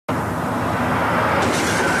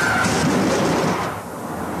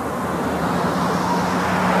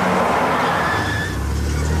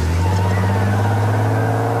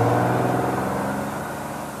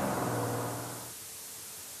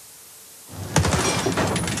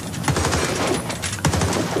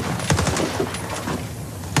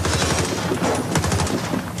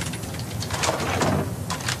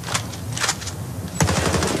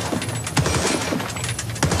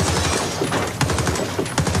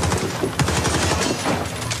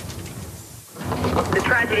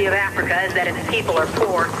beauty of Africa is that its people are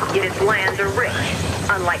poor, yet its lands are rich.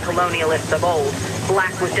 Unlike colonialists of old,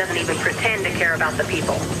 Blackwood doesn't even pretend to care about the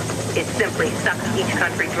people. It simply sucks each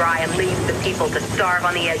country dry and leaves the people to starve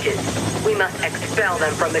on the edges. We must expel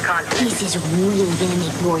them from the continent. This is really gonna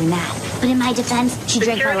make Lori mad. But in my defense, she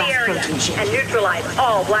drank my last protein shake. And neutralize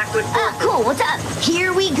all Blackwood forces. Ah, cool. What's up?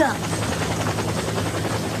 Here we go.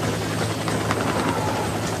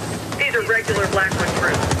 These are regular Blackwood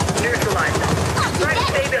troops. Neutralize them. Try to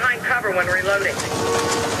stay behind cover when reloading.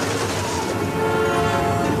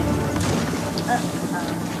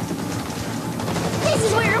 This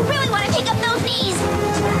is where I really want to pick up those knees.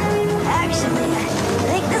 Actually, I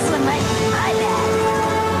think this one might be my bad.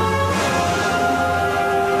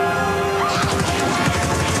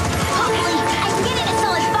 Hopefully, I can get in a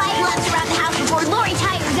solid 5 laps around the house before Lori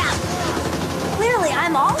tires out. Clearly,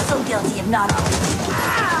 I'm also guilty of not always.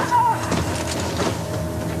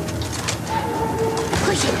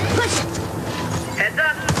 Push it, push it. Heads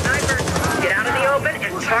up, snipers. Get out in the open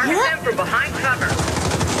and target them from behind cover.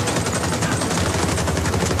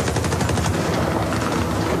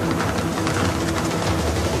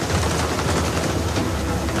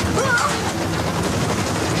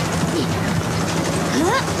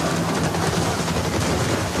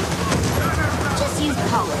 Just use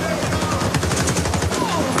power.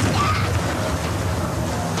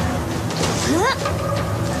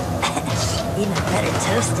 Even better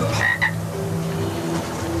toasted.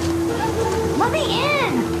 Let me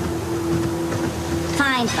in!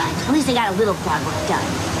 Fine, fine. At least I got a little crowd work done.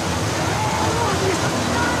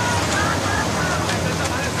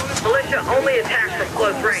 Militia only attack from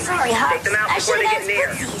close range. Sorry, Hops. Take them out I before should they have get near.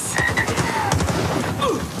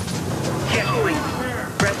 Checkpoint.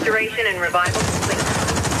 Restoration and revival complete.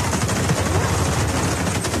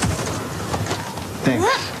 Thanks.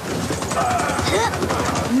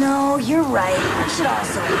 No, you're right. I should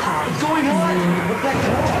also apologize. What's going on?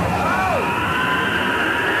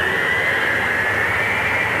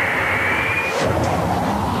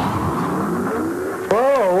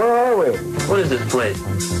 Whoa, where are we? What is this place?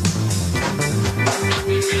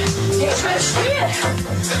 Ich will spielen!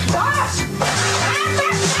 Was?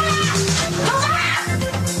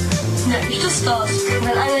 Na, nicht das das.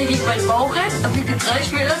 Wenn einer gegen meinen Bauch rennt, dann fliegt er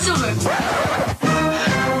 30 Meter zurück.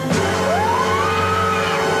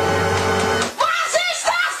 Was ist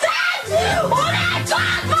das denn? Oh mein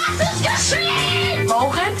Gott, was ist geschehen?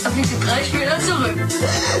 Bauch rennt, dann fliegt er 30 Meter zurück.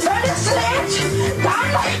 Wenn es lebt, dann...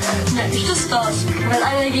 Na, nicht das das. Wenn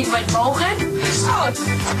einer gegen meinen Bauch rennt, So, aber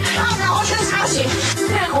raus ins Assi.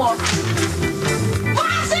 Terror.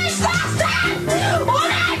 Was ist das denn? Oh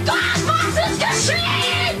mein Gott, was ist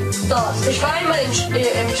geschehen? Das. Ich war einmal im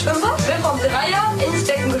Schwimmbad, bin vom Dreier ins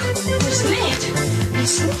Becken gesprungen. Es lebt.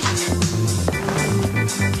 Es lebt.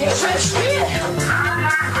 Ich will spielen.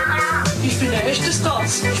 Ich bin der echte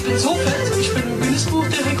Stars. Ich bin so fett, ich bin im Guinness-Buch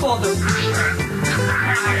der Rekorde.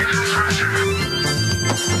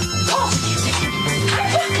 Positiv denken.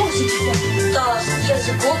 Einfach positiv denken. Das. Ich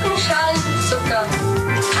esse Gurkenschalen, Zucker.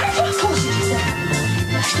 Einfach positiv denken.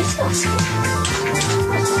 Da steht's los.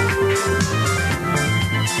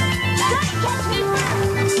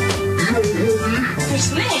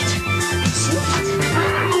 Es lebt.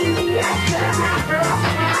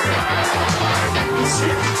 Es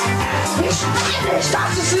lebt. Ich meine, ich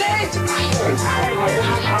dachte, es lädt.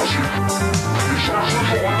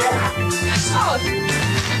 So.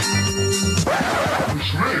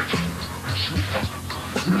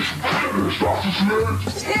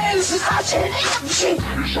 Ja, es ist Asche.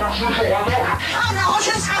 Anna, raus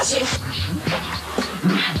ins Asche.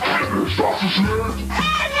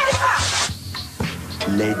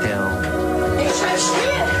 Lay down. Ich will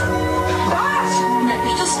spielen. Was? Na,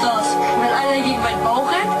 nicht das das. Wenn einer gegen meinen Bauch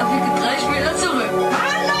rennt, dann fliegt er 30 Meter zurück.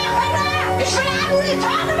 Anna! Ich will nur die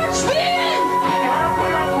Tage mitspielen.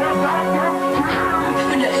 Ich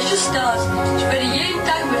bin der echte Stars. Ich werde jeden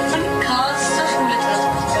Tag mit 5 Cars zur Schule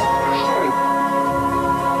transportiert.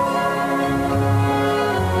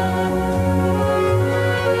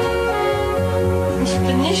 Ich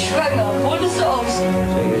bin nicht schwanger, obwohl es so aussieht.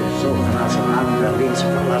 So, vanaf vanavond Berlin zu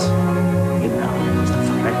verlassen. Genau, dat is de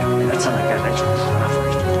verrekking. Dat zal ik echt vanaf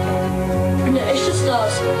richtig. Ich bin der echte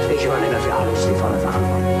Stars. Ich übernehme für alles die volle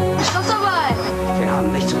Verantwortung. Stopp dabei! Wir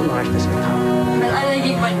haben nichts Unrechtes getan. Wenn einer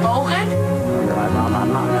gegen meinen Bauch rennt, Und wir waren am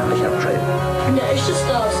Anhang, ich habe geschrieben. ich bin der echte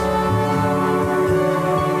Stars.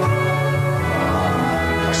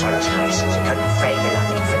 Was soll das heißen? Sie können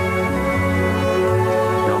Fähigkeiten nicht finden.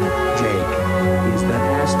 No, Jake, is that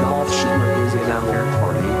ass Dolph Schiller is in on their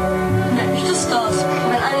party? Na, nicht das Stars.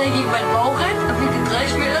 Wenn einer gegen meinen Bauch rennt, dann fliegt er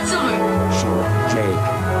 30 Meter zurück. Sure, Jake.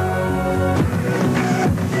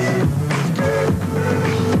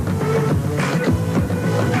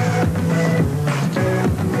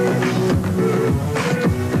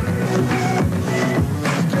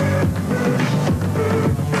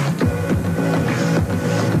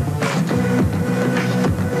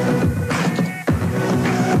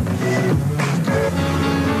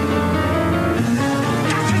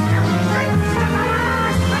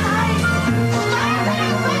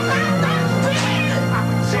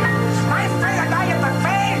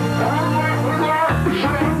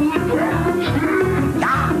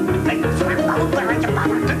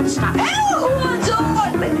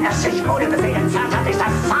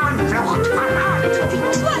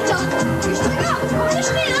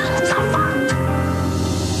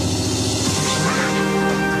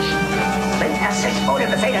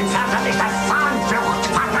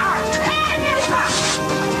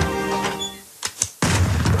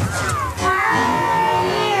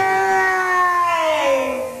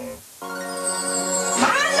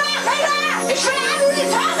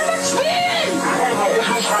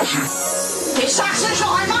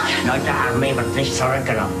 wird nicht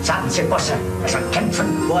zurückgenommen. Sagen Sie Busse, er soll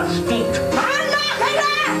kämpfen, wo er steht. Mann, Nachrichter!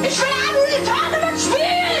 Ich will nur die Tage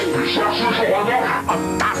mitspielen!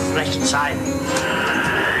 Und darf nicht sein.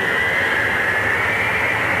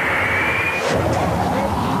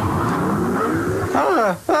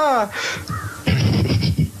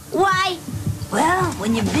 Why? Well,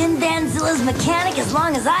 when you've been Danzilla's mechanic as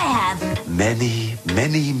long as I have. Many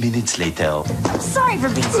minutes later. I'm sorry for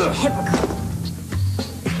being such a hypocrite.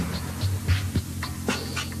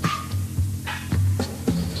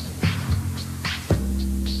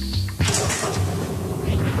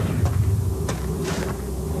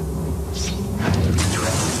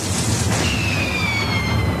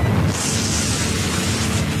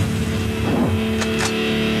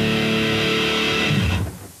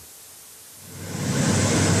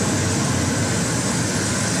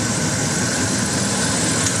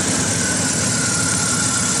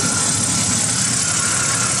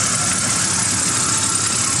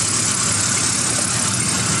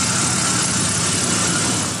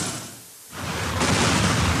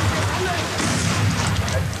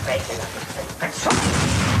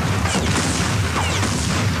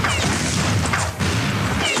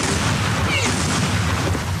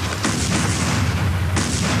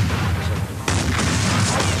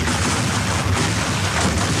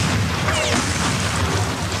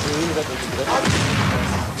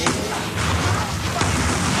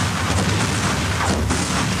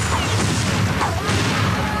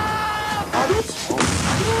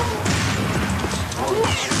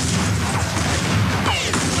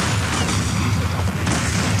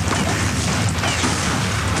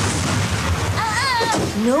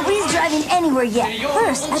 Nobody's driving anywhere yet.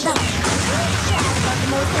 First, I thought the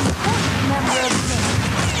most important member of the family.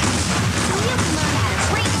 So you can learn how to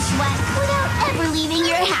break a sweat without ever leaving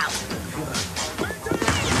your house.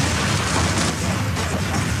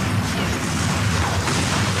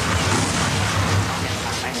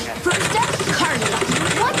 First up, cardio.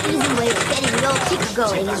 One easy way of getting the old kicker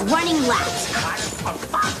going is running laps.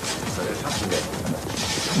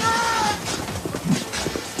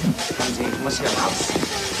 Sie muss hier raus.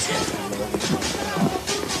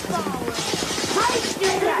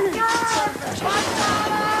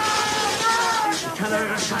 Ich kann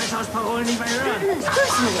eure Scheißhausparolen nicht mehr hören.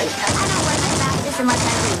 Personally, I don't like the fastest unless I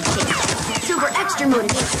really kick. Super extra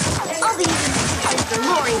motivation. I'll be using this for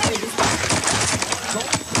Lori for this.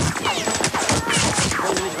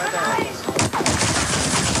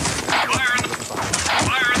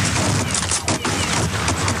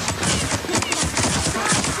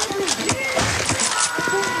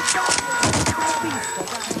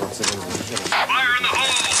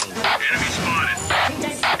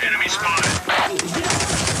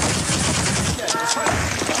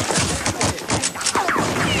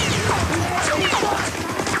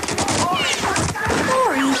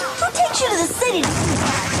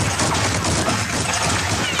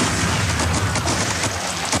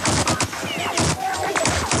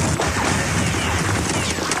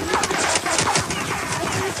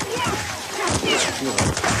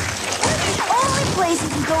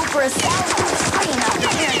 For a salad scream after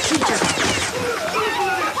parent teacher.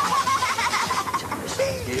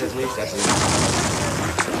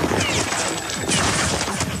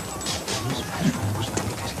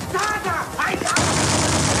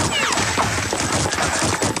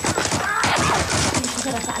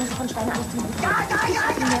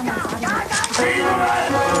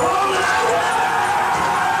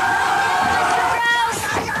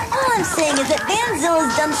 All I'm saying is that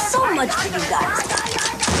Vanzilla's done so much for you guys.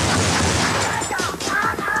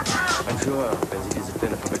 Führer, wenn Sie diese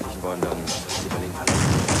Pläne verwirklichen wollen, dann überlegen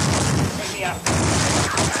Sie.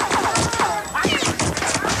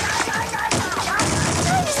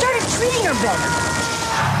 You started treating her better.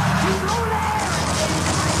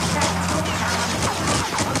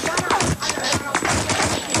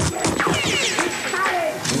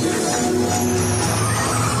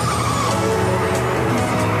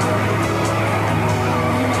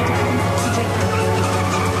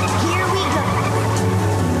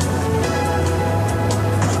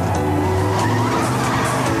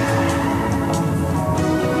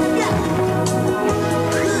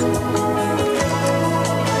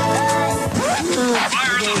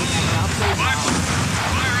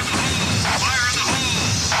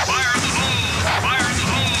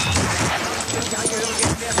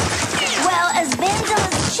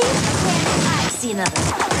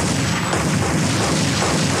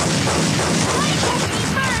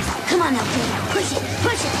 Come on now, Peter. Push it,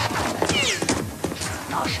 push it.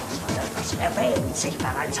 Noch schon, das erwähnt sich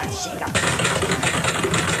bereits als Sieger. I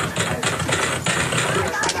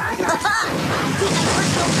think I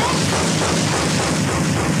worked so fast.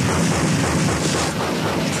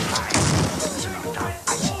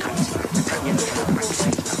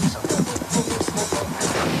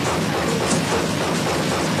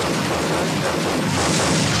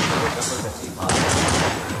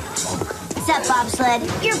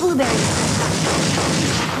 salad. Your blueberries.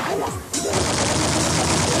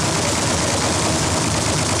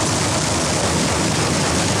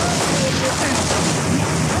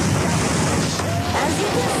 As you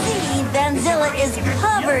can see, Vanzilla is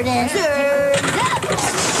covered in turds.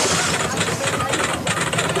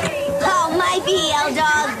 Oh, my BL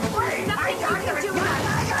dog.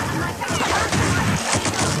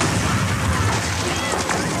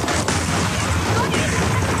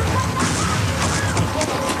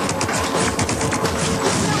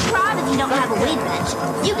 No problem if you don't have a weight bench.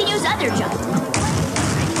 You can use other junk.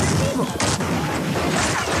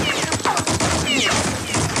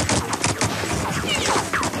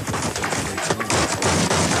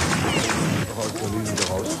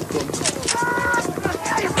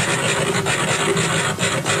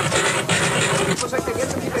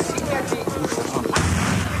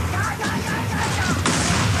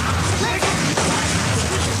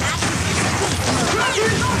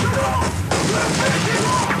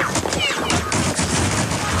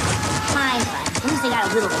 A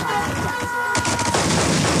little bit.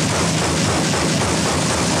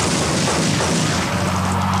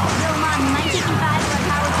 Yo, Mom, you mind taking 5 for a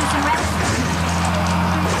power through some reps?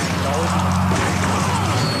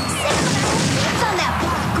 It's on that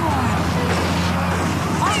popcorn.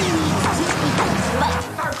 All you need is 2 people.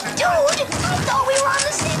 But, dude, I thought we were on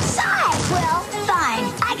the same side. Well, fine.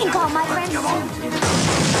 I can call my friends too.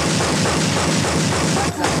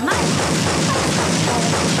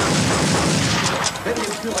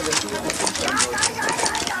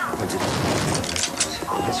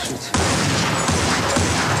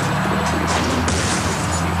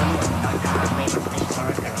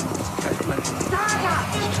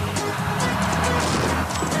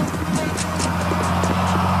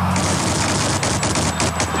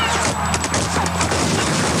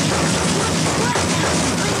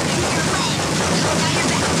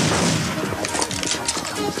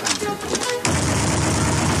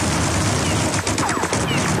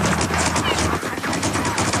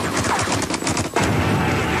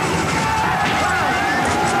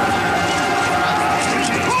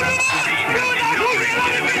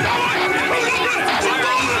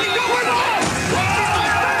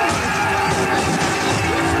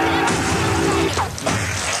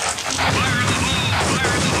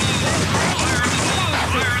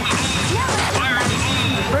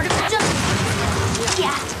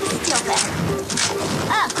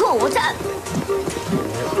 What's up?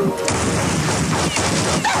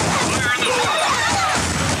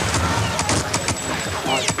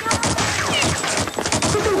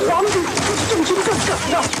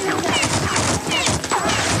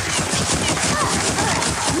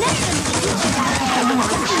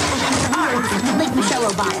 Like Michelle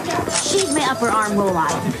Obama. She's my upper arm roll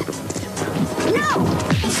out. No!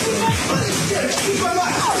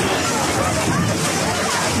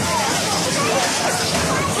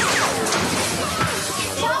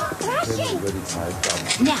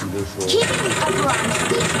 Now, keep your upper arm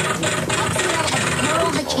straight. Exhale and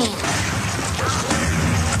curl the can.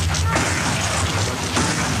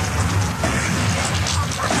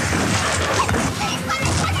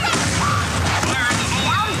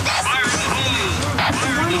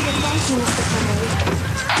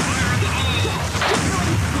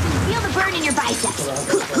 Feel the burn in your biceps.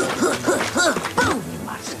 Boom!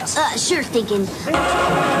 Sure thinking.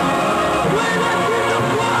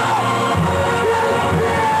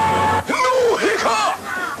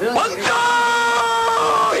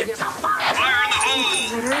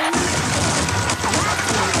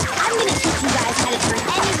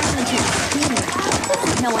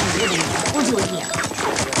 No one's living here. We'll do it here.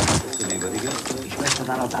 It's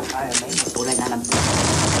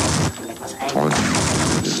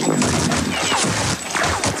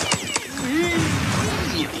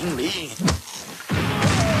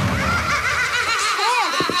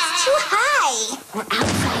too high. We're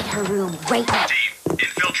outside her room right now. Team,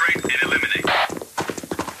 infiltrate and eliminate.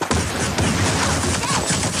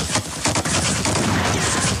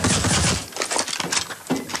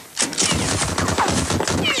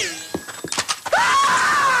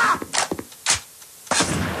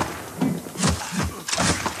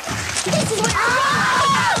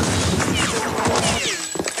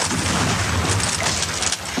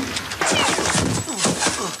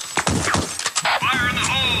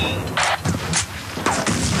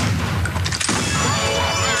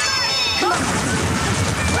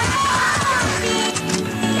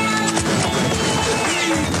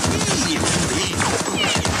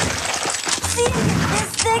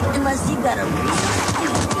 Unless you got a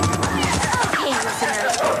okay,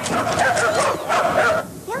 listeners.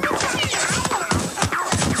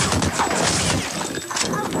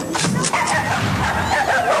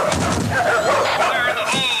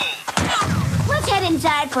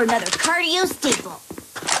 for another cardio staple.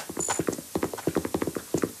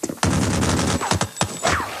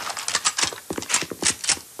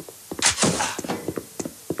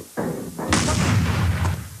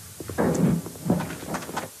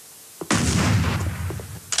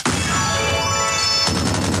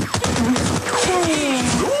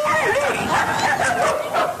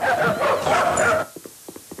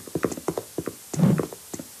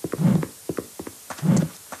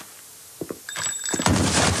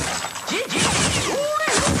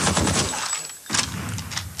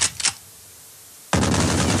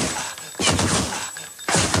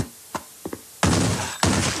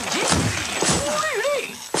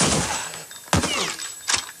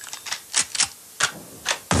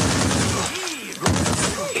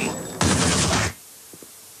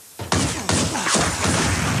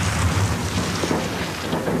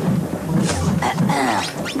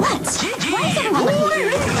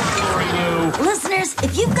 Listeners,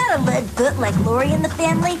 if you've got a lead foot like Lori and the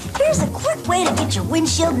family, here's a quick way to get your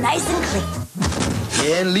windshield nice and clean.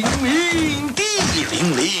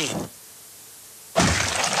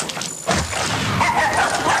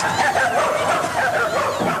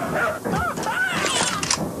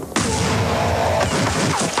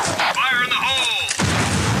 Fire in the hole!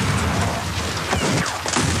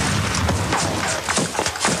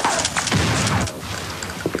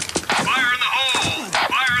 Fire in the hole!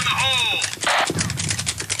 Fire in the hole!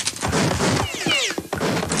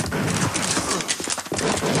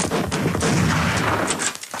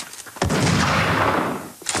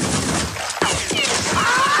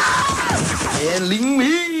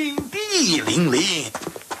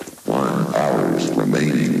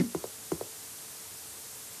 Remaining.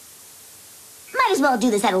 Might as well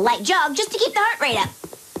do this at a light jog just to keep the heart rate up.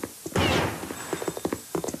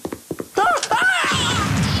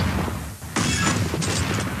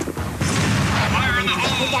 Fire in the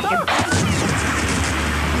hole! Take after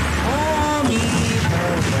Fire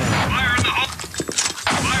in the hole! Fire in the hole!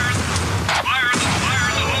 Fire in the hole! Fire in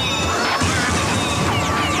the hole! Fire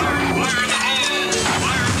in the hole!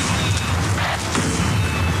 Fire in the hole!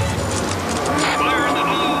 Fire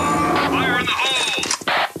in the hole! Fire in the hole!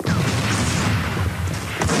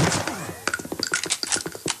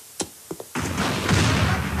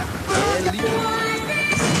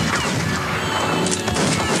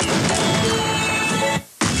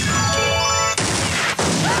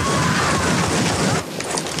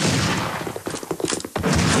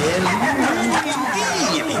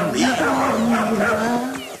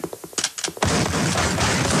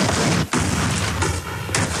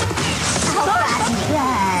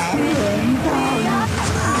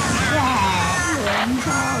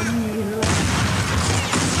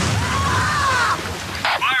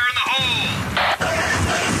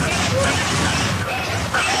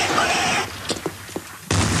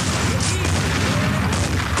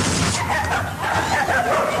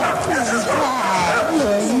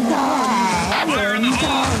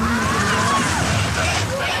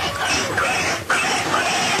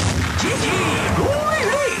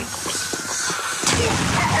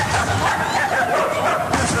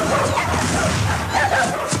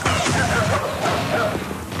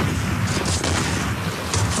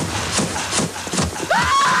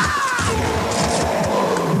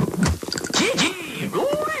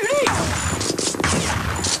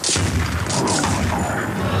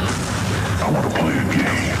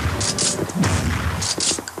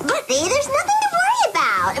 But there's nothing to worry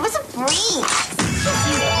about. It was a breeze.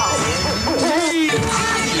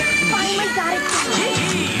 Finally got it.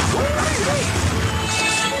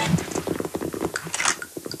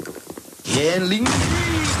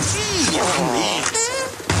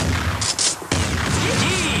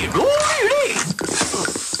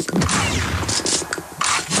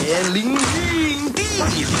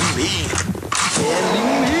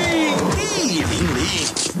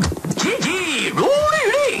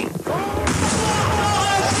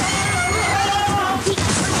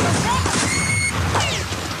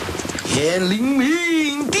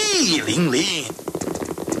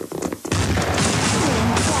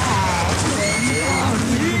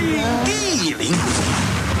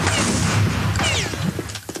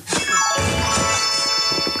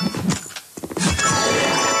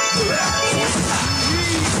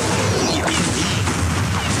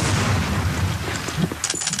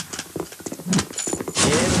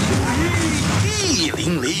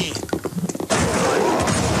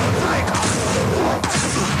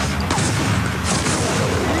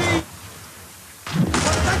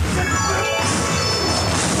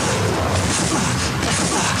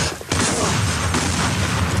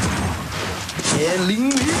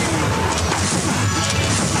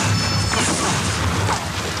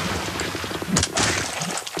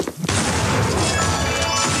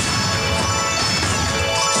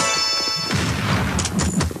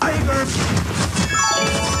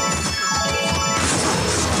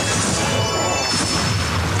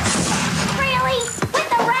 Really? With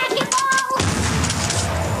the racquetball?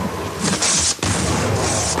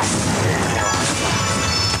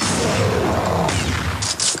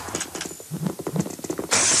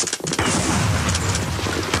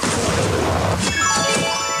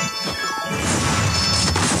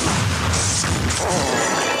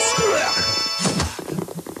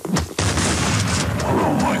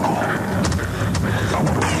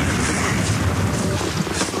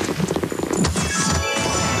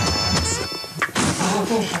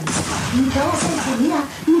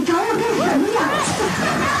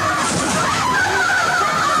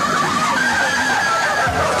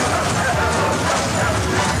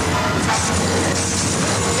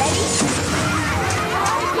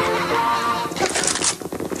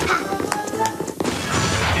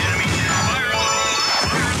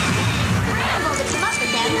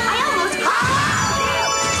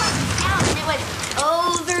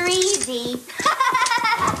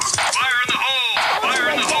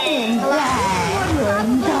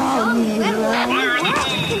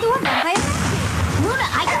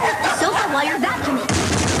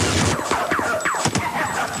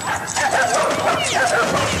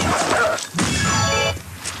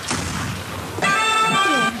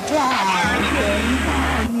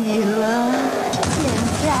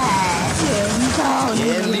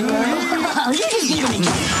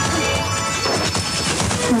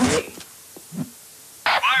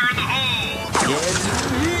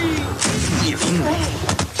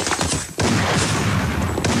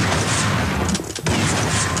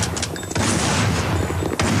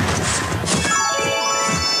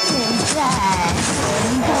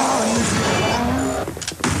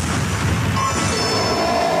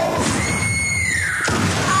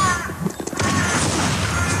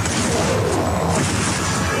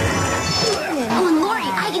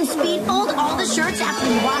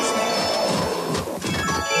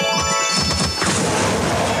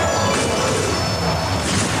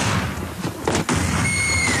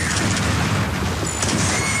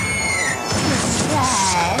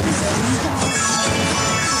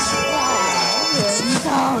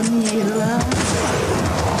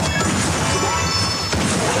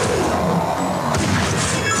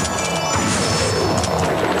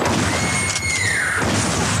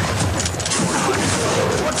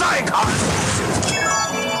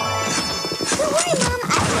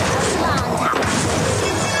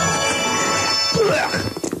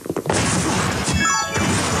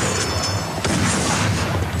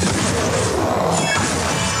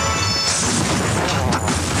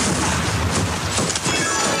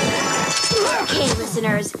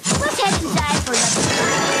 Listeners, let's head inside for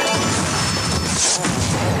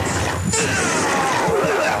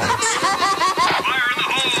Fire in the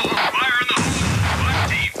hole! Fire in the hole! Black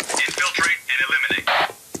team, infiltrate and eliminate.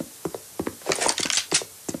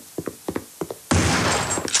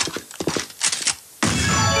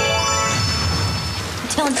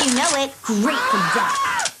 Don't you know it? Great conduct.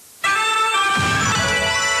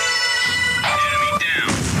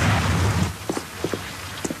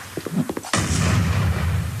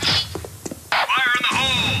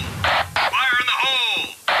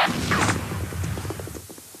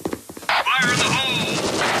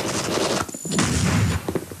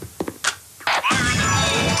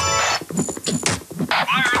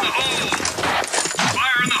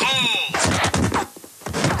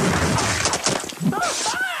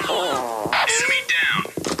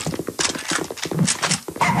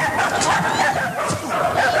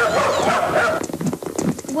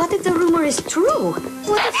 What if the rumor is true?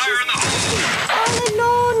 What if she's all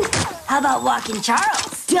alone? How about walking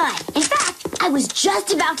Charles? Done. In fact, I was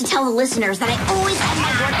just about to tell the listeners that I always had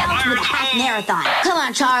my workouts with a half marathon. Come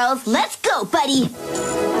on, Charles. Let's go, buddy.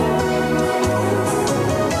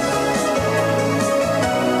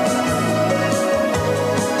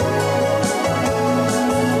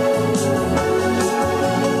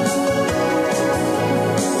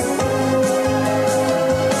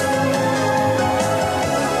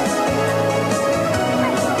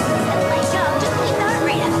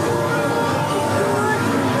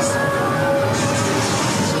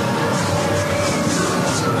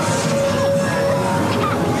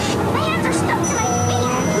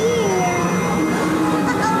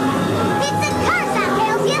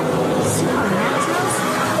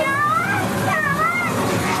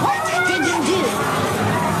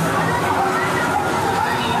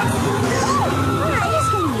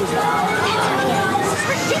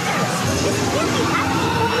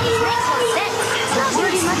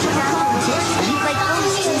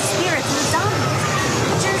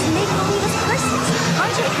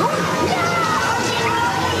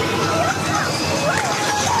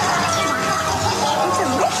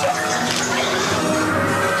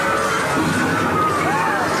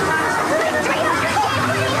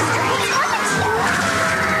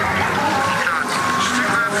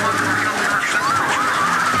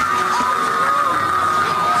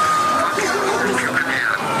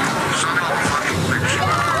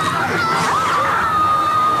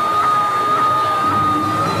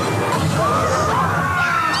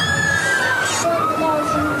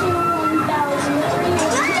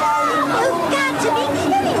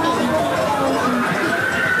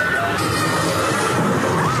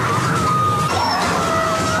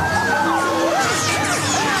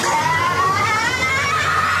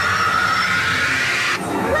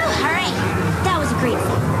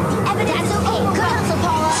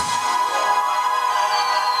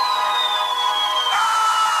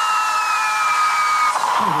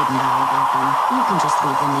 I wouldn't worry about them. You can just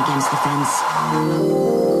leave them against the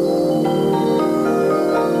fence.